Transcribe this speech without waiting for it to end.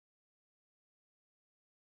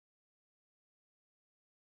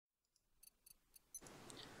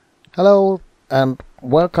Hello and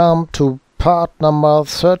welcome to part number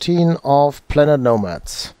 13 of Planet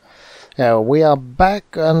Nomads. We are back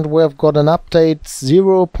and we've got an update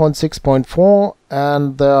 0.6.4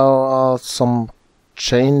 and there are some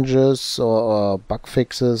changes or bug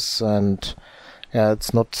fixes, and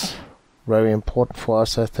it's not very important for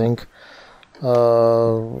us, I think.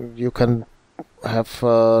 You can have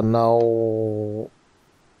now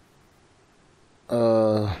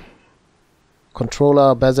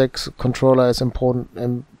basic controller is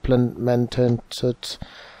implemented,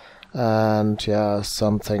 and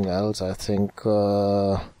something else. I think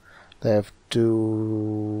they have to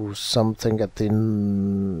do something at the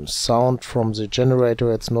sound from the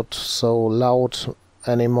generator. It's not so loud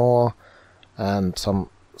anymore, and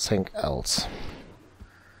something else.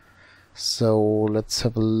 So let's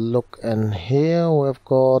have a look. And here we've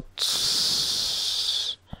got,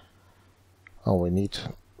 we need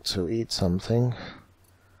to eat something,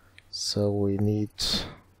 so we need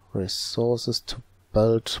resources to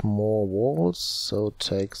build more walls. So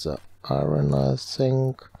take the iron, I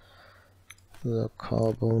think, the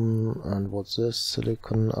carbon, and what's this,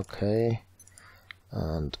 silicon, okay,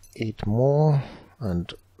 and eat more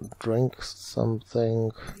and drink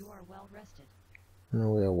something. You are well rested.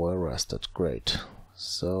 We are well rested, great.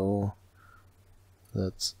 So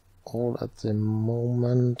that's all at the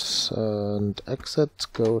moment. And exit,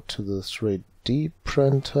 go to the 3D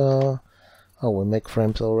printer. Oh, we make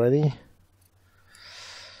frames already.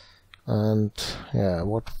 And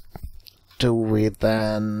what do we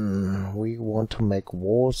then? We want to make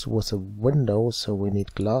walls with a window, so we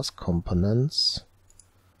need glass components.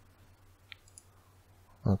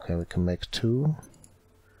 Okay, we can make 2.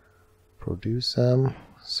 Produce them.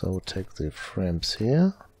 So take the frames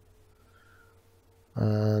here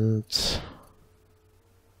and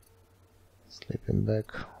sleeping bag,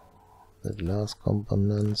 the glass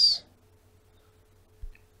components,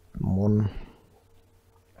 1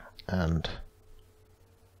 and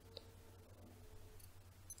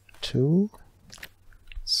 2.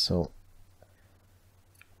 So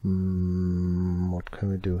what can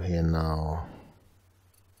we do here now?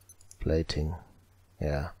 Plating,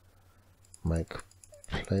 make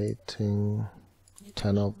plating,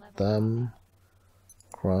 10 of them.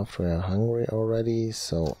 Craft, we are hungry already,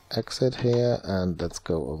 so exit here and let's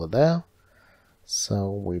go over there.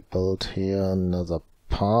 So we build here another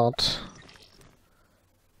part,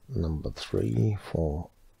 number 3, for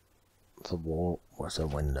the wall with a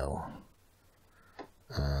window,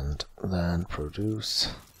 and then produce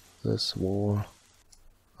this wall.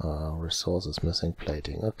 Resources missing,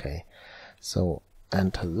 plating. Okay, so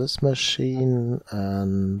enter this machine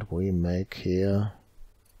and we make here,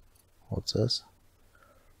 what's this?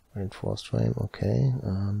 Reinforced frame, okay,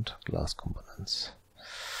 and glass components.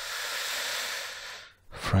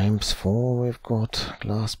 Frames 4 we've got,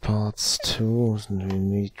 glass parts 2, we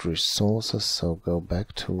need resources, so go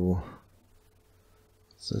back to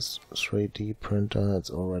this 3D printer, it's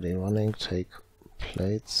already running, take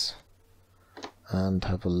plates and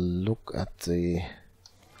have a look at the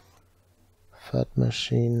fat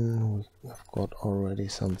machine. We've got already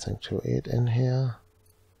something to eat in here.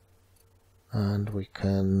 And we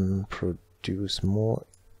can produce more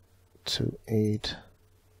to eat,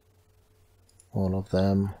 all of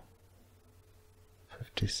them,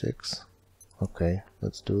 56. Okay,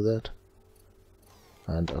 let's do that.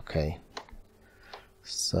 And okay,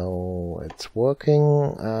 so it's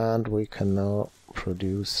working, and we can now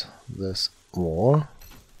produce this wall.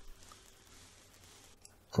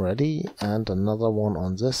 Ready, and another one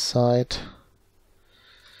on this side.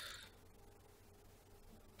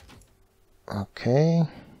 Okay.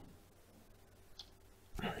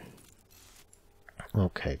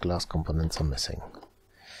 Okay, glass components are missing.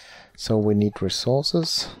 So we need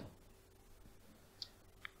resources.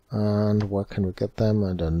 And where can we get them?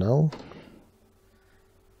 I don't know.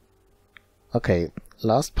 Okay,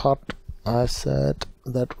 last part I said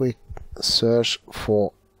that we search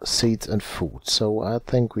for seeds and food. So I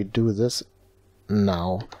think we do this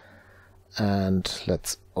now. And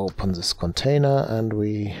let's open this container and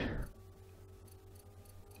we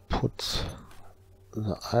put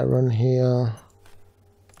the iron here,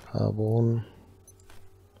 carbon,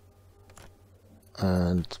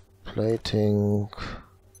 and plating,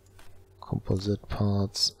 composite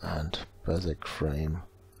parts, and basic frame.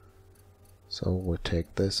 So we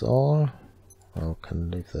take this all. I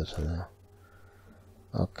can leave that there.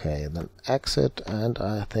 Okay, then exit, and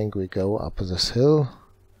I think we go up this hill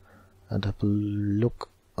and have a look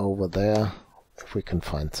over there if we can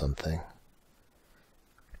find something.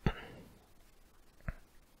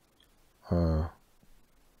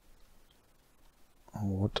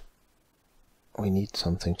 What we need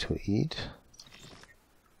something to eat.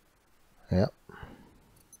 Yeah.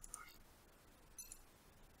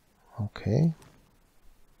 Okay.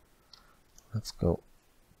 Let's go.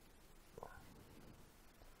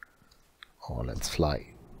 Or let's fly.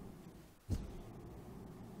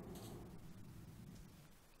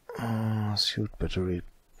 Suit battery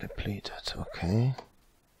depleted. Okay.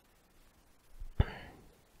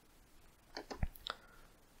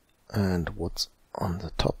 And what's on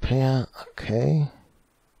the top here? Okay.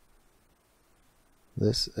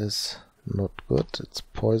 This is not good. It's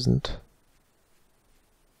poisoned.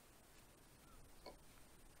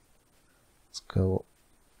 Let's go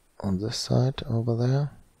on this side over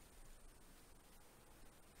there.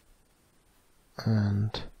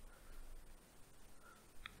 And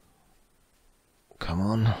come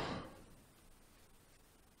on.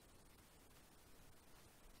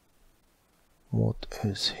 What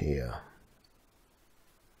is here?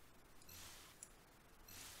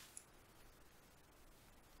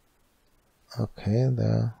 Okay,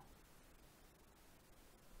 there.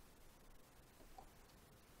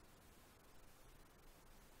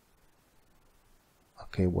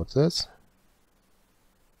 Okay, what's this?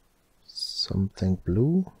 Something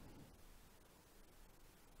blue.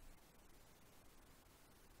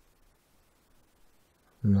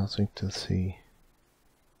 Nothing to see.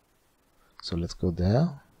 So let's go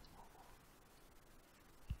there.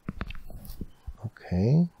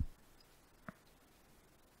 Okay.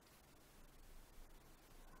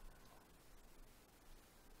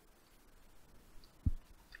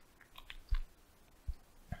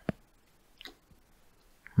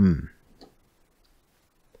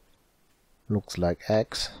 Looks like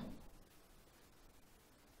eggs.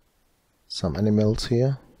 Some animals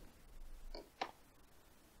here.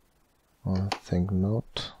 I think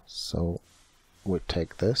not. So we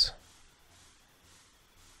take this.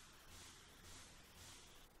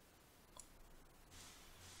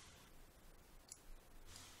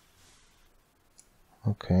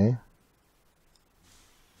 Okay.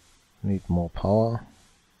 Need more power.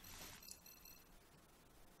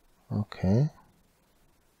 Okay.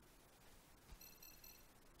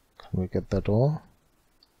 Can we get that all?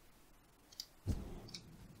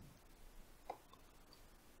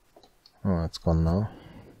 Oh, it's gone now.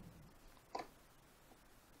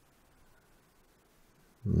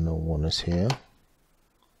 No one is here.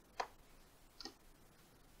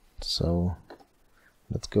 So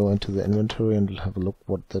let's go into the inventory and have a look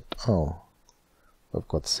what that... Oh, we've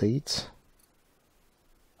got seeds,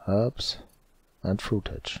 herbs and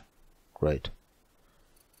fruitage. Great.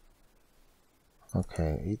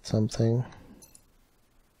 Okay, eat something.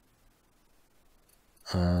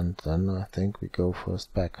 And then I think we go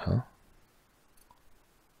first back, huh?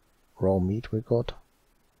 Raw meat we got.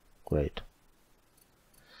 Great.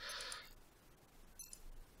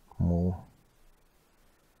 More.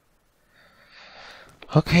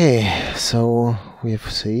 Okay, so we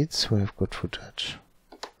have seeds, we have good footage.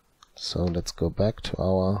 So let's go back to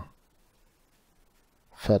our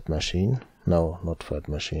fat machine. No, not fat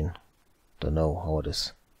machine. Don't know how it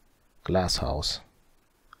is. Glass house.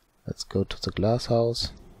 Let's go to the glass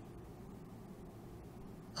house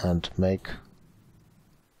and make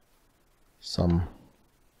some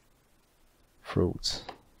fruits.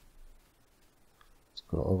 Let's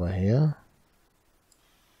go over here.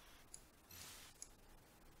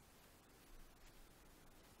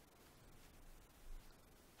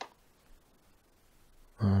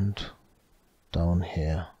 And down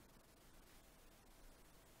here.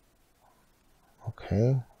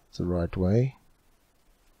 Okay, it's the right way.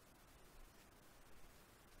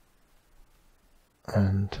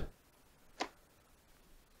 And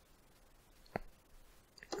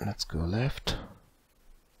let's go left.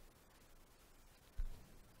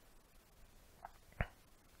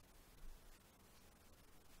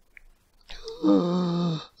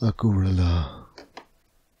 A gorilla.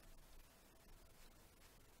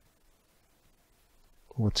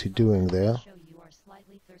 What's he doing there?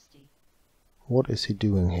 What is he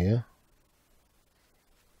doing here?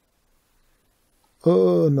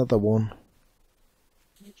 Oh, another one.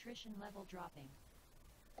 Nutrition level dropping.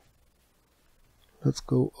 Let's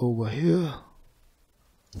go over here.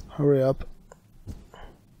 Hurry up.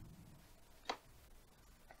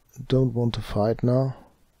 Don't want to fight now.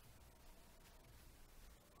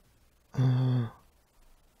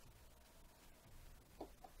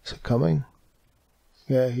 Is he coming?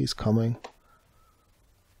 Yeah, he's coming.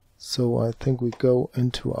 So I think we go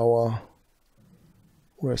into our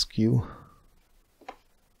rescue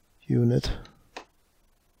unit.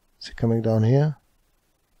 Is he coming down here?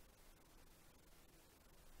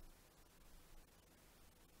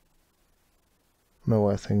 No,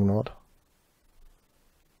 I think not.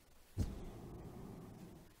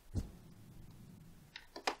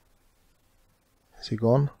 Is he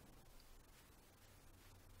gone?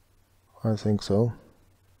 I think so.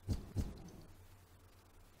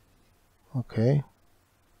 Okay.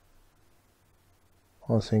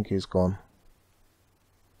 I think he's gone.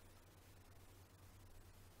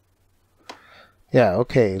 Yeah,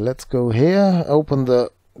 okay, let's go here, open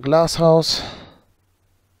the glass house.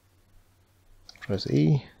 Press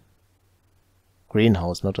E.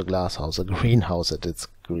 Greenhouse, not a glass house, a greenhouse at its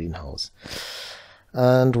greenhouse.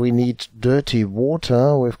 And we need dirty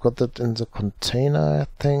water. We've got that in the container, I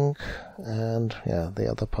think. And yeah, the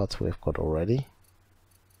other parts we've got already.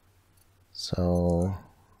 So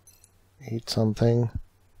eat something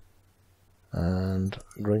and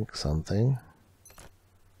drink something.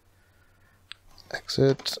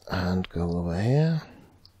 Exit and go over here.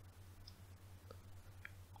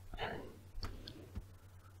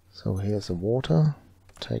 So here's the water.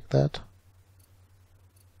 Take that.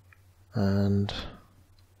 And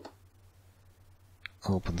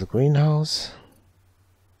open the greenhouse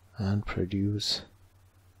and produce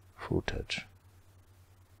footage.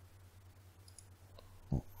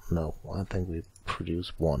 No, I think we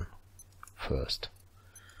produce one first.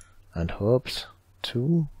 And herbs,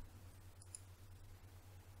 2.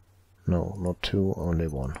 No, not 2, only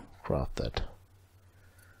 1. Craft that.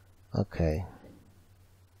 Okay.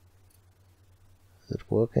 Is it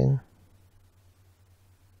working?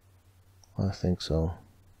 I think so.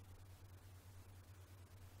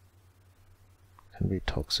 Can be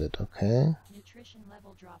toxic, okay. Nutrition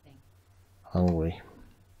level dropping. Hungry.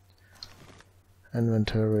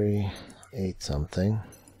 Inventory, ate something.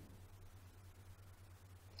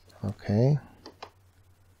 Okay.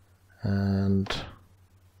 And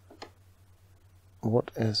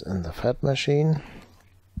what is in the fat machine?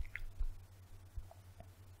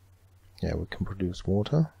 Yeah, we can produce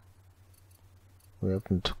water. We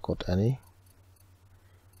haven't got any.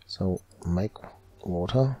 So make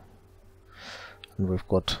water. And we've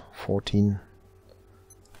got 14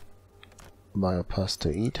 biopass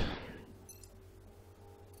to eat.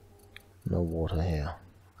 No water here.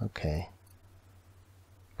 Okay.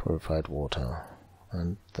 Purified water.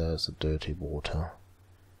 And there's a dirty water.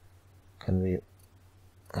 Can we...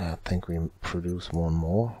 I think we produce one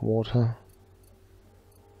more water.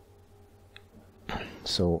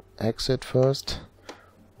 So exit first.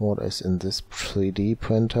 What is in this 3D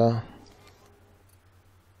printer?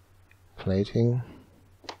 Plating.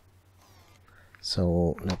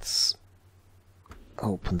 So let's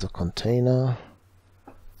open the container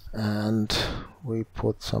and we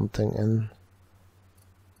put something in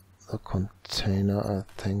the container, I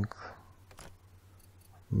think.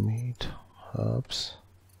 Meat, herbs.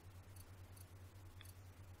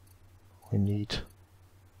 We need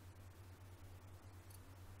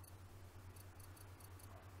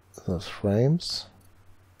those frames,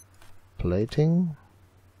 plating,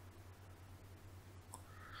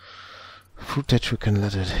 footage. We can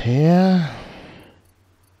let it here.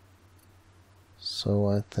 So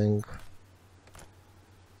I think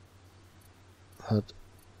that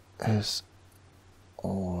is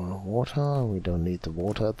all water. We don't need the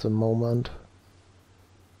water at the moment.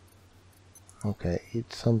 Okay,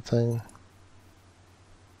 eat something.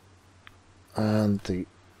 And the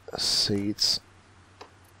seeds.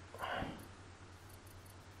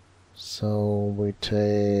 So we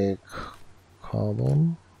take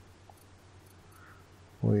carbon.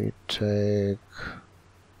 We take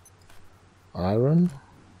iron.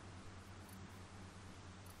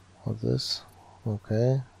 What's this?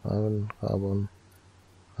 Okay, iron, carbon.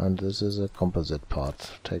 And this is a composite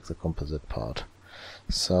part. Take the composite part.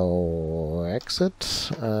 So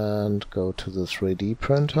exit and go to the 3D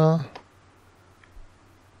printer.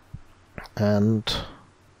 And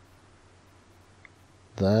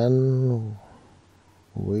then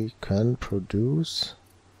we can produce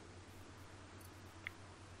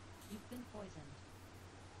You've been poisoned.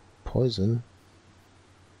 Poison.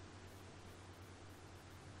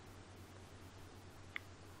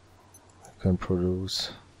 We can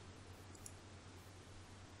produce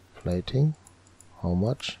plating. How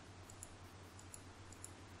much?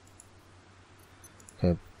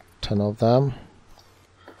 Okay, 10 of them.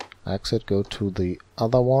 Exit, go to the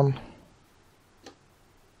other one.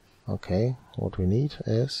 Okay, what we need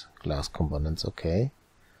is glass components. Okay,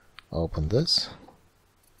 open this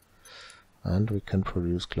and we can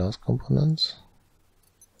produce glass components.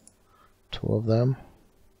 2 of them.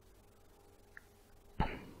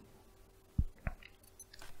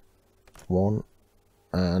 One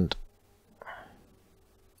and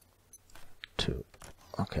 2.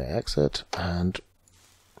 Okay, exit and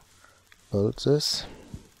build this.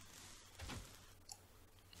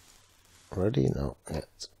 Ready? No,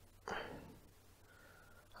 yet.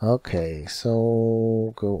 Okay,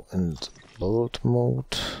 so go in build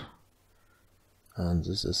mode, and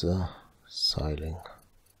this is a siling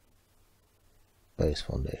base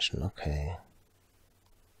foundation. Okay,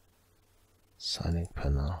 siling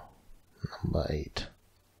panel number 8.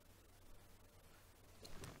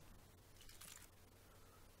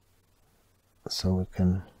 So we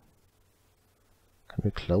can we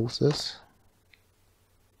close this?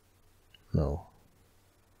 No,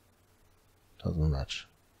 doesn't match.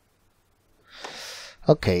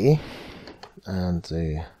 Okay, and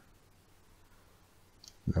the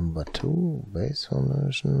number 2 base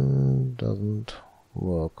foundation doesn't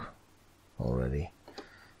work already.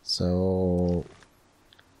 So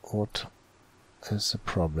what is the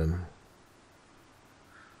problem?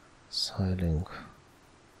 Siling.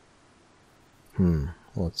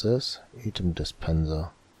 What's this? Item dispenser.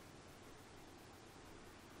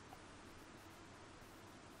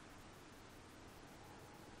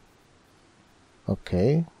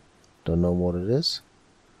 Okay, don't know what it is.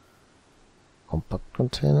 Compact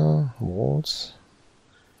container, walls,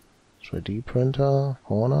 3D printer,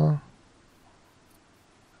 corner,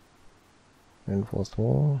 reinforced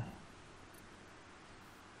wall,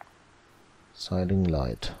 siding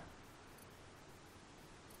light,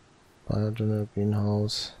 biogeneral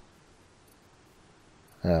greenhouse.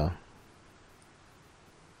 Yeah.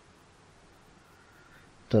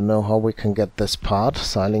 Don't know how we can get this part,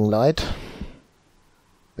 siding light,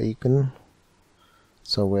 beacon.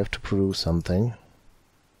 So we have to produce something.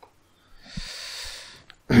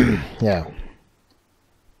 Yeah.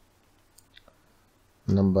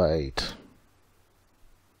 Number 8.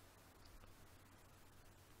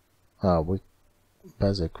 We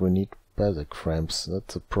need basic frames.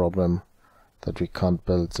 That's a problem, that we can't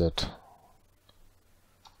build that.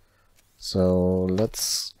 So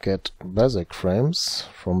let's get basic frames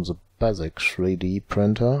from the basic 3D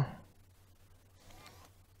printer.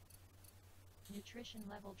 Nutrition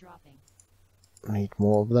level dropping. Need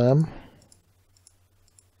more of them.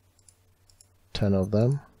 10 of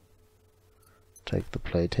them. Take the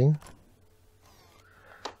plating.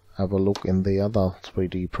 Have a look in the other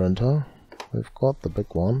 3D printer. We've got the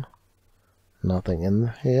big one. Nothing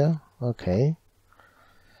in here. Okay.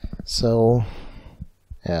 So,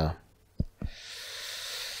 yeah.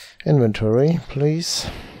 Inventory, please.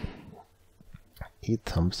 Eat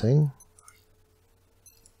something.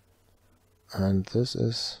 And this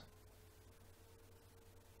is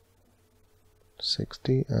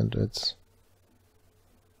 60, and it's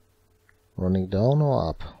running down or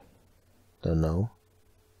up? Don't know.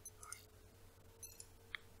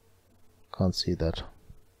 Can't see that.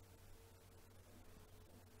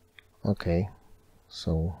 Okay,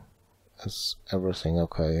 so is everything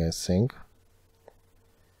okay? I think.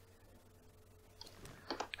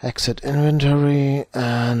 Exit inventory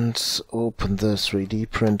and open the 3D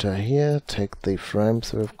printer here. Take the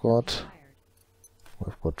frames we've got.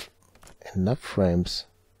 We've got enough frames.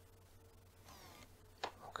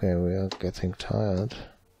 Okay, we are getting tired.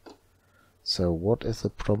 So what is the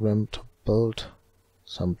problem to build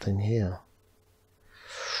something here?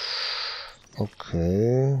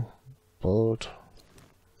 Okay, build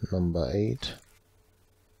number 8.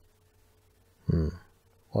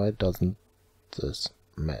 Why doesn't this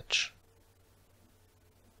match?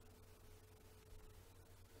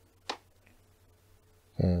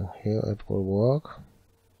 Okay, here it will work,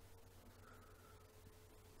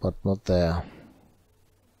 but not there.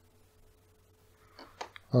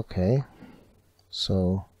 Okay,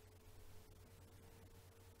 so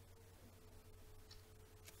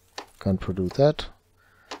can't produce that,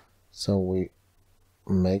 so we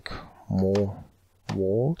make more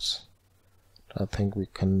walls. I think we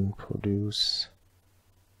can produce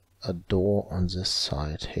a door on this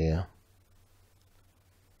side here.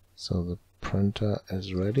 So the printer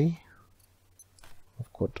is ready.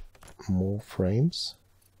 I've got more frames.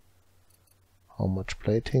 How much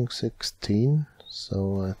plating? 16.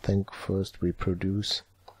 So I think first we produce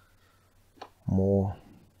more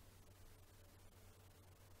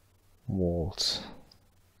walls.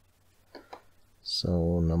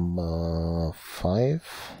 So number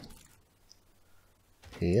 5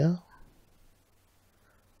 here.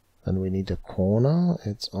 Then we need a corner.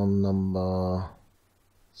 It's on number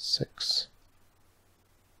 6.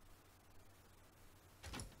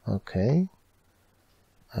 Okay.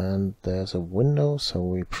 And there's a window, so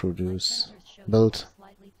we produce build.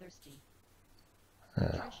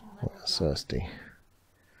 Thirsty.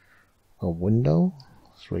 A window.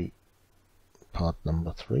 3. Part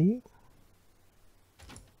number 3.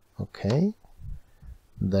 Okay.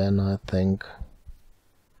 Then I think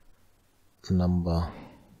number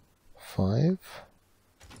 5,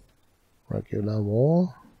 regular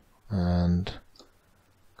wall, and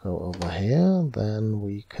go over here. Then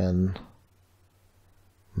we can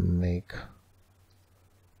make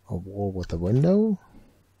a wall with a window.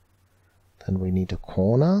 Then we need a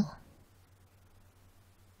corner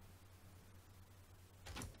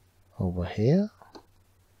over here,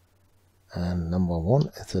 and number 1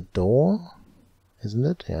 is a door, isn't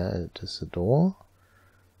it? Yeah, it is a door.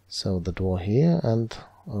 So the door here, and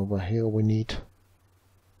over here we need,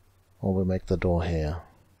 or we make the door here.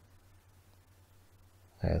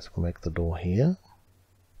 Yes, we make the door here.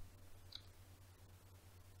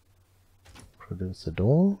 Produce the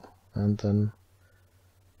door, and then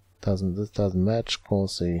this doesn't match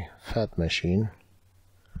because the fat machine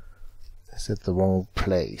is at the wrong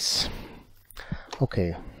place.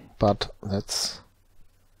 Okay, but that's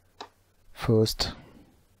first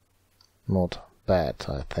not bad,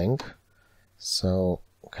 I think. So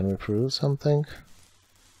can we produce something?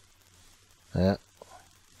 Yeah,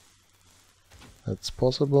 that's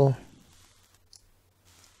possible.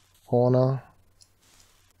 Corner,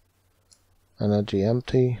 energy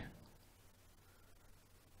empty,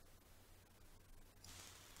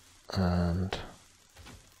 and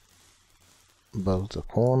build a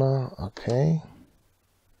corner. Okay,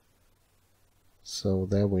 so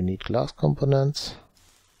there we need glass components.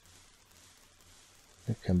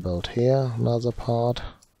 We can build here another part.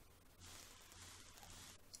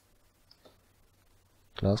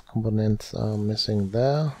 Glass components are missing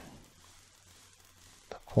there.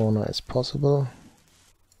 The corner is possible.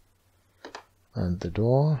 And the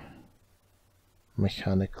door.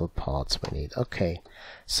 Mechanical parts we need. Okay,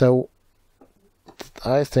 so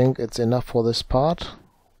I think it's enough for this part.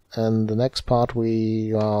 And the next part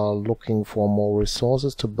we are looking for more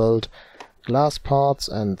resources to build glass parts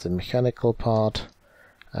and the mechanical part.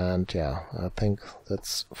 And yeah, I think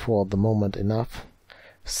that's for the moment enough.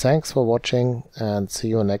 Thanks for watching and see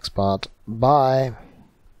you next part. Bye!